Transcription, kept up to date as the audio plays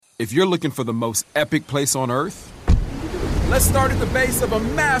If you're looking for the most epic place on Earth, let's start at the base of a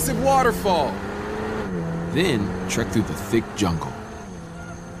massive waterfall. Then trek through the thick jungle.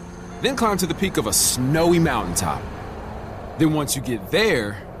 Then climb to the peak of a snowy mountaintop. Then once you get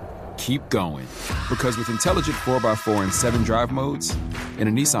there, keep going. Because with intelligent 4x4 and 7 drive modes and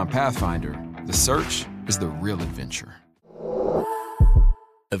a Nissan Pathfinder, the search is the real adventure.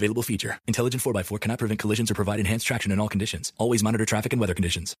 Available feature. Intelligent 4x4 cannot prevent collisions or provide enhanced traction in all conditions. Always monitor traffic and weather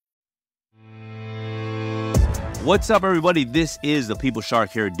conditions. What's up, everybody? This is the People Shark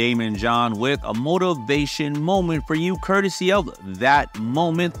here, Damon John, with a motivation moment for you, courtesy of That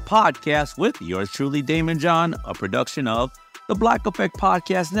Moment podcast with yours truly, Damon John, a production of the Black Effect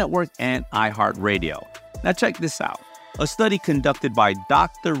Podcast Network and iHeartRadio. Now, check this out. A study conducted by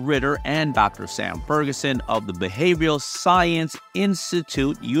Dr. Ritter and Dr. Sam Ferguson of the Behavioral Science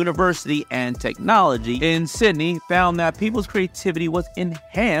Institute, University and Technology in Sydney found that people's creativity was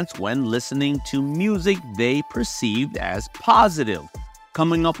enhanced when listening to music they perceived as positive,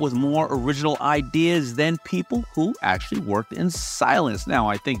 coming up with more original ideas than people who actually worked in silence. Now,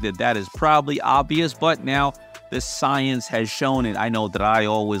 I think that is probably obvious, but now the science has shown it. I know that I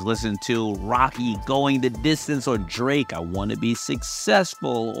always listen to Rocky, Going the Distance, or Drake, I Want to Be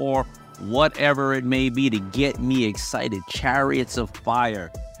Successful, or whatever it may be to get me excited, Chariots of Fire.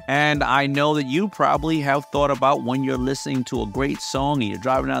 And I know that you probably have thought about when you're listening to a great song and you're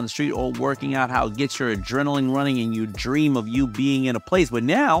driving down the street or working out, how it gets your adrenaline running and you dream of you being in a place. But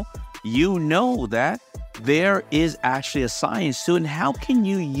now you know that there is actually a science to it. And how can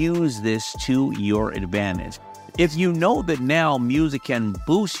you use this to your advantage? If you know that now music can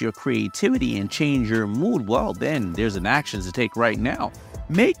boost your creativity and change your mood, well, then there's an action to take right now.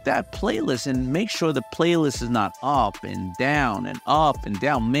 Make that playlist and make sure the playlist is not up and down and up and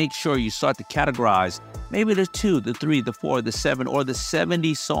down. Make sure you start to categorize maybe the 2, the 3, the 4, the 7, or the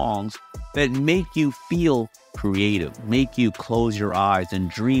 70 songs that make you feel creative, make you close your eyes and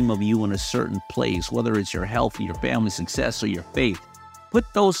dream of you in a certain place, whether it's your health, your family success, or your faith. Put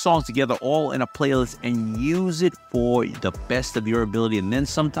those songs together all in a playlist and use it for the best of your ability. And then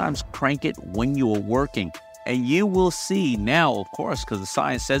sometimes crank it when you are working. And you will see now, of course, because the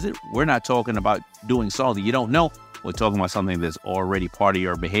science says it, we're not talking about doing songs that you don't know. We're talking about something that's already part of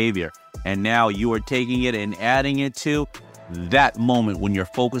your behavior. And now you are taking it and adding it to that moment when you're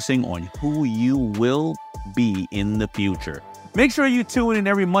focusing on who you will be in the future. Make sure you tune in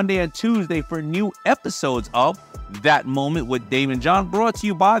every Monday and Tuesday for new episodes of That Moment with Damon John, brought to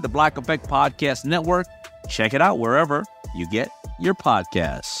you by the Black Effect Podcast Network. Check it out wherever you get your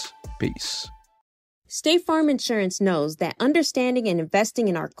podcasts. Peace. State Farm Insurance knows that understanding and investing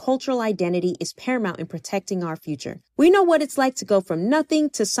in our cultural identity is paramount in protecting our future. We know what it's like to go from nothing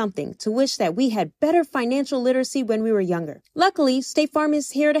to something, to wish that we had better financial literacy when we were younger. Luckily, State Farm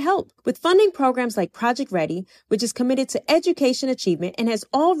is here to help with funding programs like Project Ready, which is committed to education achievement and has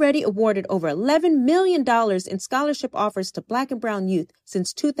already awarded over $11 million in scholarship offers to Black and brown youth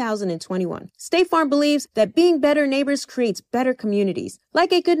since 2021. State Farm believes that being better neighbors creates better communities.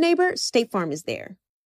 Like a good neighbor, State Farm is there.